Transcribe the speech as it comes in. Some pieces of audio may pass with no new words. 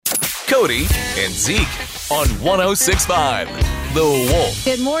Cody and Zeke on 106.5 The Wolf.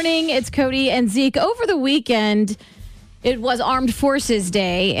 Good morning. It's Cody and Zeke. Over the weekend, it was Armed Forces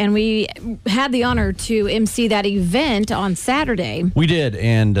Day, and we had the honor to MC that event on Saturday. We did,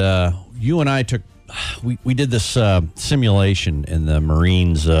 and you and I took. We did this simulation in the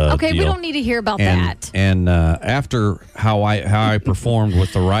Marines. Okay, deal. we don't need to hear about that. And after how I performed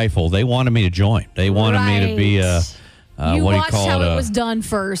with the rifle, they wanted me to join. They wanted me to be a. You what do you watched call how it? it was done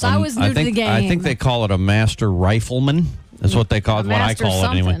first. I was new to the game. I think they call it a master rifleman. That's what they call it. What I master call it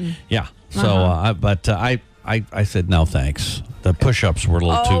anyway. something. Yeah. So, I said no thanks. The push-ups were a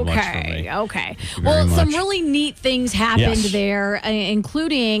little too much for me. Okay. Very Well, some much. really neat things happened Yes. there,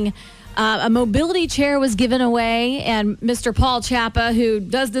 including a mobility chair was given away, and Mr. Paul Chappa, who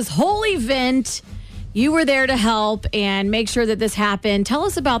does this whole event, you were there to help and make sure that this happened. Tell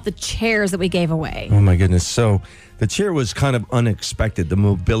us about the chairs that we gave away. Oh, my goodness. So the chair was kind of unexpected, the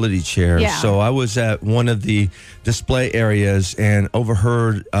mobility chair. Yeah. So I was at one of the display areas and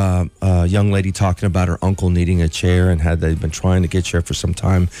overheard a young lady talking about her uncle needing a chair and had they been trying to get a chair for some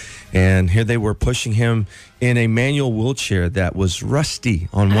time. And here they were pushing him in a manual wheelchair that was rusty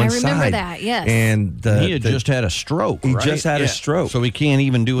on one side. I remember that, yes. And He had just had a stroke, He right? just had a Yeah. stroke. So he can't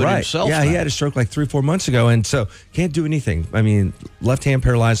even do it Right. himself. Yeah, he now. had a stroke like 3-4 months ago, and so can't do anything. I mean, left hand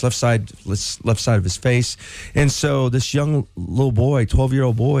paralyzed, left side of his face, and so this young little boy,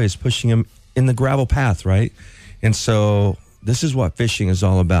 12-year-old boy, is pushing him in the gravel path, right? And so this is what fishing is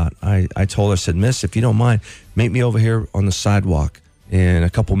all about. I told her, I said, Miss, if you don't mind, meet me over here on the sidewalk in a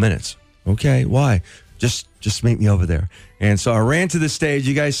couple minutes. Okay, why? Just meet me over there. And so I ran to the stage.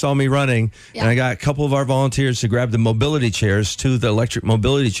 You guys saw me running, and I got a couple of our volunteers to grab the mobility chairs, the electric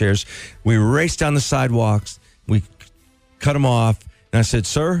mobility chairs. We raced down the sidewalks. We cut them off, and I said,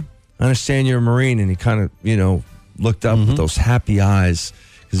 "Sir, I understand you're a Marine." And he kind of, looked up with those happy eyes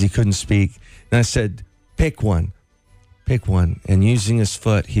because he couldn't speak. And I said, "Pick one." And using his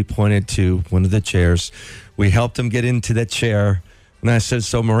foot, he pointed to one of the chairs. We helped him get into that chair, and I said,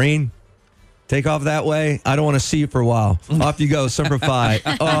 "So, Marine, take off that way. I don't want to see you for a while. Off you go, Semper Fi."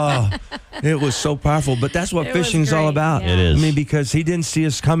 Oh, it was so powerful. But that's what It was fishing's all great, about. yeah. It is. I mean, because he didn't see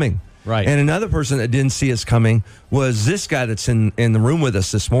us coming. Right. And another person that didn't see us coming was this guy that's in the room with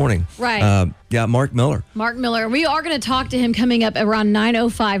us this morning. Right. Mark Miller. Mark Miller. We are going to talk to him coming up around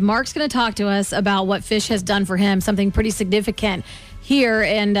 9:05. Mark's going to talk to us about what Fish has done for him, something pretty significant here.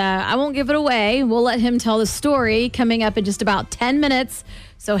 And I won't give it away. We'll let him tell the story coming up in just about 10 minutes.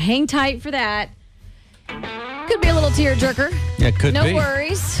 So hang tight for that. Could be a little tearjerker. Yeah, it could No be.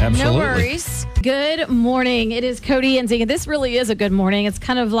 worries. Absolutely. No worries. Good morning. It is Cody and Zeke. This really is a good morning. It's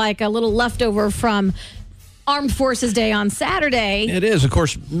kind of like a little leftover from Armed Forces Day on Saturday. It is. Of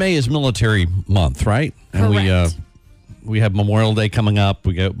course, May is military month, right? And Correct. we have Memorial Day coming up.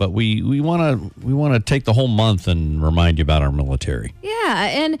 But we want to take the whole month and remind you about our military. Yeah,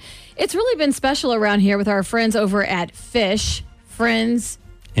 and it's really been special around here with our friends over at Fish Friends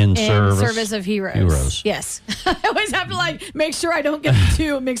In and service of Heroes. Heroes. Yes. I always have to make sure I don't get the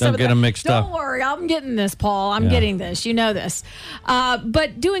two mixed Don't up. get them mixed up. Don't worry, I'm getting this, Paul. I'm getting this. You know this.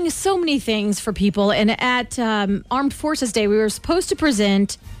 But doing so many things for people. And at Armed Forces Day, we were supposed to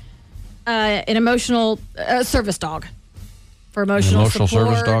present an emotional service dog. For emotional Emotional support,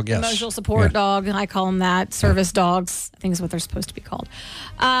 service dog, yes. Emotional support dog. I call them that. Service dogs. I think is what they're supposed to be called.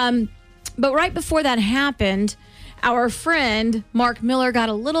 But right before that happened, our friend Mark Miller got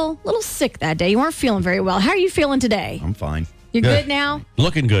a little sick that day. You weren't feeling very well. How are you feeling today? I'm fine. You good now?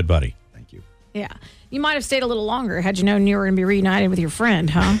 Looking good, buddy. Thank you. Yeah. You might have stayed a little longer had you known you were going to be reunited with your friend,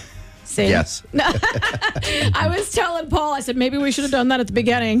 huh? See? Yes. I was telling Paul, I said, maybe we should have done that at the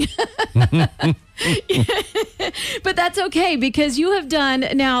beginning. But that's okay because you have done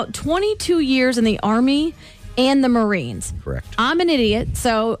now 22 years in the Army and the Marines. Correct. I'm an idiot,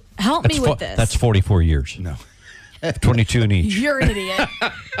 so help me with this. That's 44 years. No. 22 in each. You're an idiot.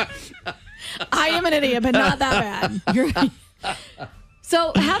 I am an idiot, but not that bad.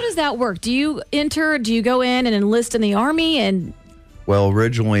 So how does that work? Do you go in and enlist in the Army? And Well,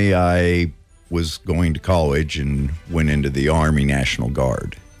 originally I was going to college and went into the Army National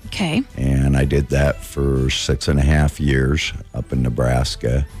Guard. okay. And I did that for 6.5 years up in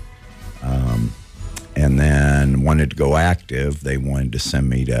Nebraska. And then wanted to go active. They wanted to send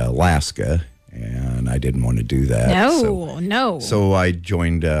me to Alaska, and I didn't want to do that. No. So I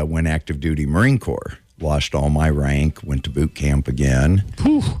joined, went active duty Marine Corps. Lost all my rank, went to boot camp again,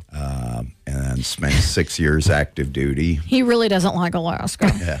 and then spent 6 years active duty. He really doesn't like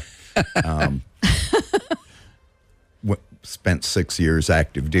Alaska. Spent 6 years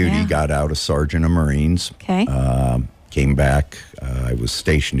active duty, got out of Sergeant of Marines, Okay. came back. I was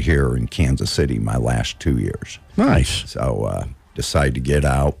stationed here in Kansas City my last 2 years. Nice. So decided to get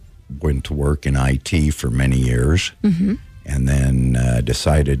out, went to work in IT for many years, and then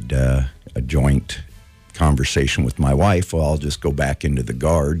decided a joint conversation with my wife, well, I'll just go back into the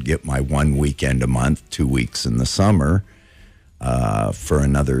Guard, get my 1 weekend a month, 2 weeks in the summer for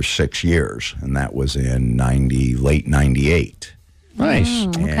another 6 years. And that was in late 98. Nice.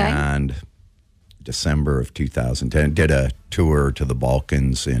 Okay. And December of 2010, did a tour to the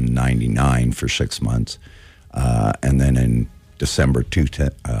Balkans in 99 for 6 months. And then in December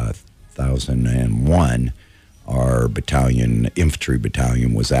 2001, our infantry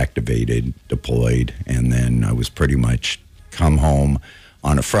battalion was activated, deployed, and then I was pretty much come home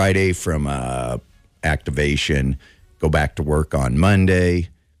on a Friday from activation, go back to work on Monday,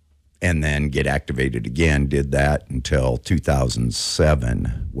 and then get activated again. Did that until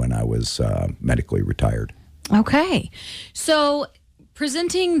 2007 when I was medically retired. Okay. So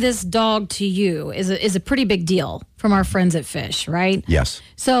presenting this dog to you is a pretty big deal from our friends at Fish, right? Yes.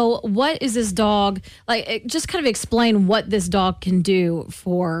 So what is this dog, like, just kind of explain what this dog can do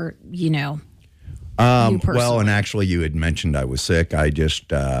for, you personally. Well, and actually you had mentioned I was sick. I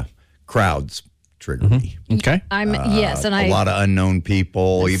just, crowds trigger me. Okay. Yes, and A lot of unknown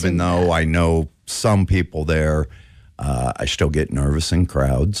people, even though I know some people there, I still get nervous in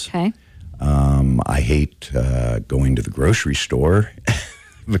crowds. Okay. I hate going to the grocery store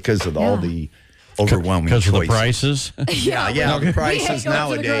because of all the overwhelming Because of the choices. prices? Yeah, the We hate prices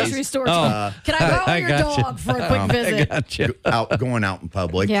going to the grocery nowadays. store. Can I borrow I your gotcha. dog for a quick visit? Gotcha. Going out in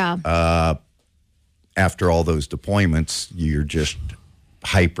public. Yeah. After all those deployments, you're just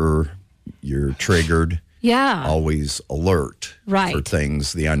hyper, you're triggered, Yeah. always alert Right. for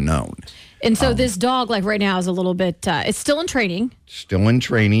things, the unknown. And so this dog, like right now, is a little bit, it's still in training. Still in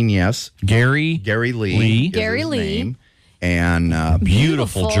training, yes. Gary Lee. Is Gary his Lee. name. And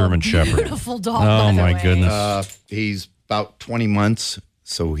Beautiful German Shepherd. Beautiful dog. Oh, by the my way. goodness. he's about 20 months,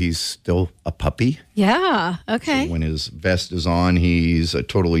 so he's still a puppy. Yeah. Okay. When his vest is on, he's a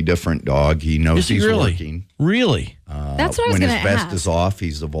totally different dog. He knows Is he he's really? working. Really? That's what I was When going his to vest ask. is off,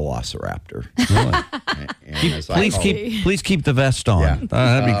 he's a velociraptor. And as I Please call him, keep the vest on. Yeah.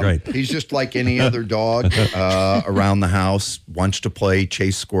 That'd be great. He's just like any other dog around the house. Wants to play,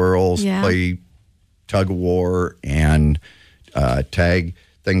 chase squirrels, Yeah. play tug of war, and tag,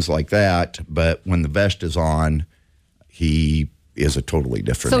 things like that. But when the vest is on, he is a totally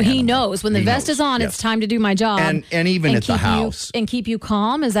different So he animal. knows when the He vest knows, is on, yes. it's time to do my job. And even at the keep you- house. and keep you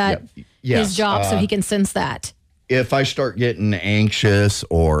calm. Is that Yep. Yes. his job? So he can sense that. If I start getting anxious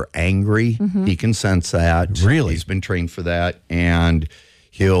or angry, he can sense that. Really? He's been trained for that. And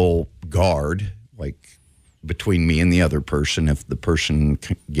he'll guard, like, between me and the other person if the person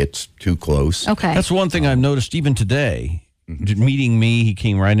gets too close. Okay. That's one thing I've noticed even today. Meeting me, he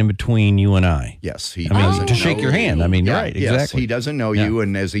came right in between you and I. Yes, he I mean, doesn't to shake know your hand. I mean, Yeah, right, yes, exactly. he doesn't know you,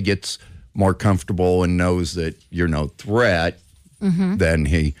 and as he gets more comfortable and knows that you're no threat, then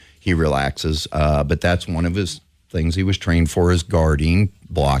he relaxes. But that's one of his things he was trained for, is guarding,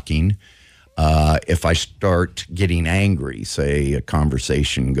 blocking. If I start getting angry, say a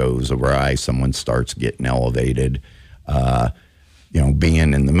conversation goes awry, someone starts getting elevated,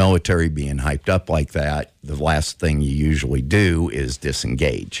 being in the military, being hyped up like that, the last thing you usually do is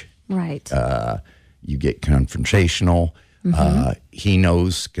disengage. right. You get confrontational. He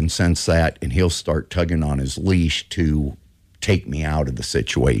knows, can sense that, and he'll start tugging on his leash to take me out of the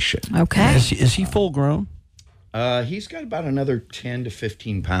situation. Okay. Is he full grown? He's got about another 10 to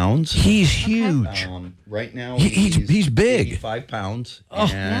 15 pounds. He's huge. Right now, He's big. 85 pounds,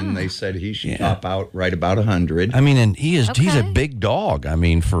 and they said he should top out right about 100. I mean, and he's a Okay. big dog. I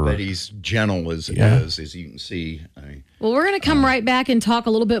mean, But he's gentle as you can see. Well, we're going to come right back and talk a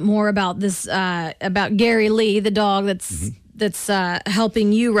little bit more about this, about Gary Lee, the dog that's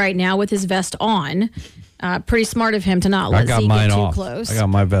helping you right now with his vest on. Pretty smart of him to not I let got Zeke mine get too off. close. I got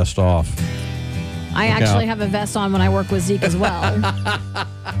my vest off. I actually have a vest on when I work with Zeke as well.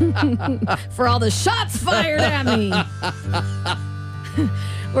 For all the shots fired at me.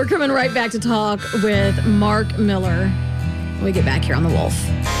 We're coming right back to talk with Mark Miller when we get back here on The Wolf.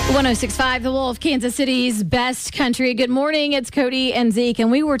 106.5 The Wolf, Kansas City's best country. Good morning. It's Cody and Zeke. And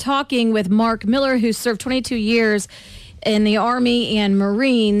we were talking with Mark Miller, who served 22 years in the Army and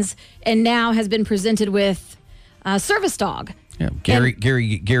Marines and now has been presented with a service dog. Yeah, Gary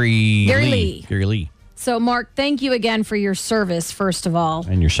Lee. Lee. So, Mark, thank you again for your service, first of all.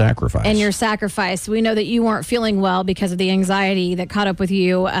 And your sacrifice. And your sacrifice. We know that you weren't feeling well because of the anxiety that caught up with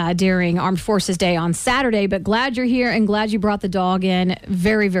you during Armed Forces Day on Saturday, but glad you're here and glad you brought the dog in.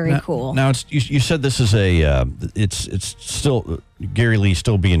 Very, very cool. Now, you said this is it's still, Gary Lee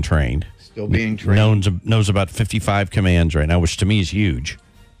still being trained. Still being trained. Knows about 55 commands right now, which to me is huge.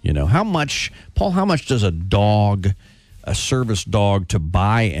 You know, Paul, how much does a service dog to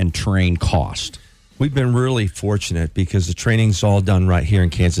buy and train cost? We've been really fortunate because the training's all done right here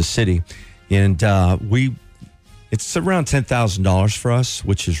in Kansas City. And it's around $10,000 for us,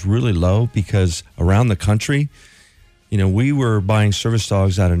 which is really low because around the country, you know, we were buying service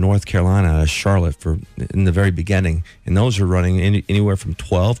dogs out of North Carolina, out of Charlotte in the very beginning. And those are running anywhere from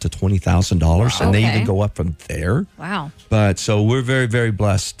 $12,000 to $20,000. And they even go up from there. Wow. But so we're very, very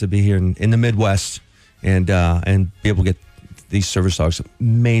blessed to be here in the Midwest and be able to get these service dogs,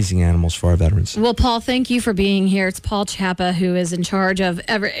 amazing animals for our veterans. Well, Paul, thank you for being here. It's Paul Chapa, who is in charge of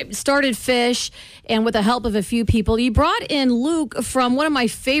started Fish, and with the help of a few people, you brought in Luke from one of my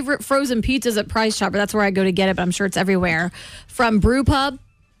favorite frozen pizzas at Price Chopper. That's where I go to get it, but I'm sure it's everywhere. From Brew Pub.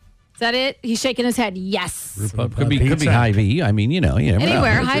 Is that it? He's shaking his head. Yes. Could be Hy-Vee. I mean,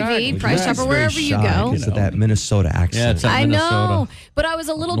 anywhere. Hy-Vee, Price Chopper, wherever you go. Because of that Minnesota accent. Yeah, it's that I Minnesota. know, but I was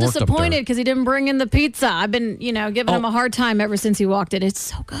a little North up disappointed there. because he didn't bring in the pizza. I've been, giving him a hard time ever since he walked in. It's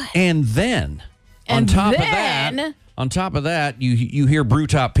so good. And then, on top of that, you hear Brew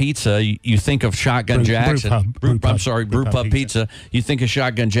Top Pizza, you think of Shotgun Jackson. Brew Pub Pizza. You think of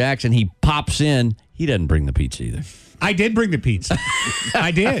Shotgun Jackson. He pops in. He doesn't bring the pizza either. I did bring the pizza. I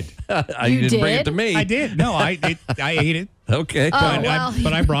did. You didn't bring it to me. I did. No, I ate it. Okay.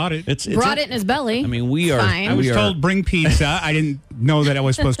 But I brought it. Brought it in his belly. I mean, we are. Fine. I was told bring pizza. I didn't know that I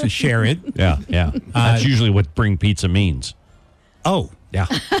was supposed to share it. Yeah. That's usually what bring pizza means. Oh, Yeah.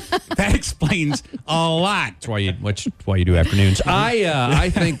 that explains a lot. That's why you do afternoons. I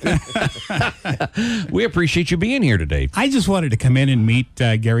think we appreciate you being here today. I just wanted to come in and meet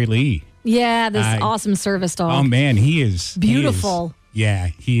Gary Lee. Yeah, this awesome service dog. Oh man, he is beautiful. He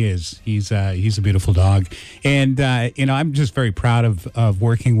is. He's a beautiful dog, and I'm just very proud of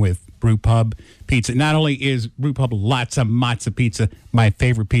working with Brew Pub Pizza. Not only is Brew Pub lots of matzo pizza my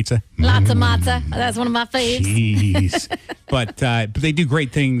favorite pizza, Lots of matzah. That's one of my faves. jeez, but they do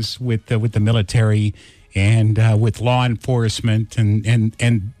great things with the military and with law enforcement,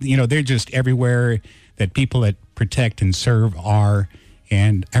 and they're just everywhere that people that protect and serve are.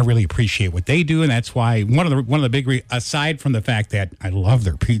 And I really appreciate what they do, and that's why one of the big aside from the fact that I love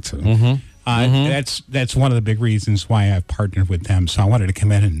their pizza, that's one of the big reasons why I've partnered with them. So I wanted to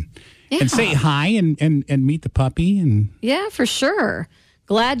come in and say hi and meet the puppy and Yeah, for sure.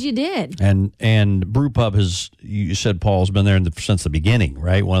 Glad you did. And Brew Pub you said Paul's been there since the beginning,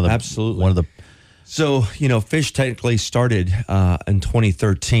 right? Absolutely. One of the. So, Fish technically started in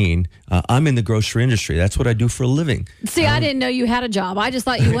 2013. I'm in the grocery industry. That's what I do for a living. See, I didn't know you had a job. I just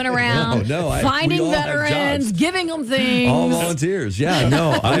thought you went around we finding all have veterans, jobs. giving them things. All volunteers. Yeah,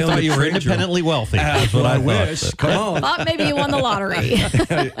 no. I own thought a you were trade independently wealthy. That's what I wish. thought. Come on. Thought maybe you won the lottery.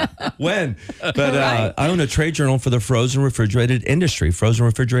 When? But I own a trade journal for the frozen refrigerated industry, frozen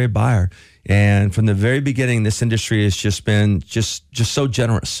refrigerated buyer. And from the very beginning, this industry has just been just so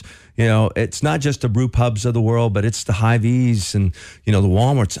generous. It's not just the Brew Pubs of the world, but it's the Hy-Vees and, the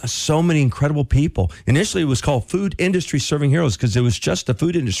Walmarts. So many incredible people. Initially, it was called Food Industry Serving Heroes because it was just the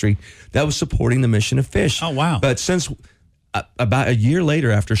food industry that was supporting the mission of Fish. Oh, wow. But since about a year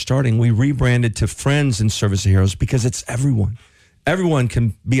later after starting, we rebranded to Friends and Service of Heroes because it's everyone. Everyone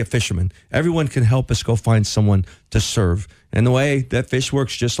can be a fisherman. Everyone can help us go find someone to serve. And the way that Fish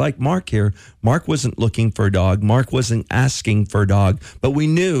works, just like Mark here, Mark wasn't looking for a dog. Mark wasn't asking for a dog. But we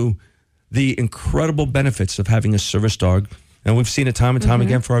knew the incredible benefits of having a service dog. And we've seen it time and time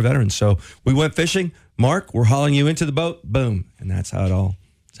again for our veterans. So we went fishing. Mark, we're hauling you into the boat. Boom. And that's how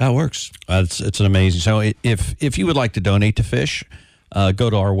it works. It's an amazing. So if you would like to donate to Fish, go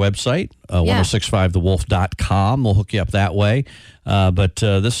to our website, 1065thewolf.com. We'll hook you up that way. But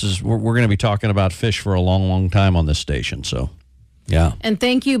we're going to be talking about Fish for a long, long time on this station. So, yeah. And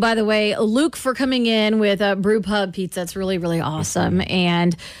thank you, by the way, Luke, for coming in with Brew Pub Pizza. It's really, really awesome.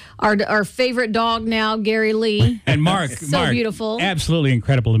 And our favorite dog now, Gary Lee. And Mark, So beautiful. Absolutely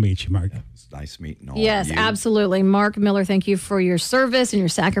incredible to meet you, Mark. It's nice meeting all Yes, of you. absolutely. Mark Miller, thank you for your service and your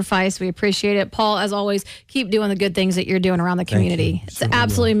sacrifice. We appreciate it. Paul, as always, keep doing the good things that you're doing around the community. It's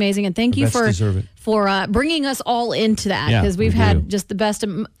absolutely amazing. And thank you vets deserve it. for bringing us all into that because we've had just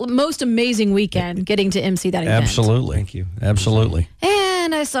the most amazing weekend getting to MC that event. Absolutely. Thank you. Absolutely. And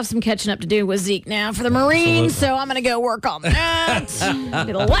And I still have some catching up to do with Zeke now for the Marines, so I'm going to go work on that. It'll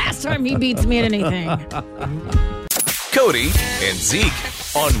be the last time he beats me at anything. Cody and Zeke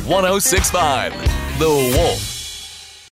on 106.5 The Wolf.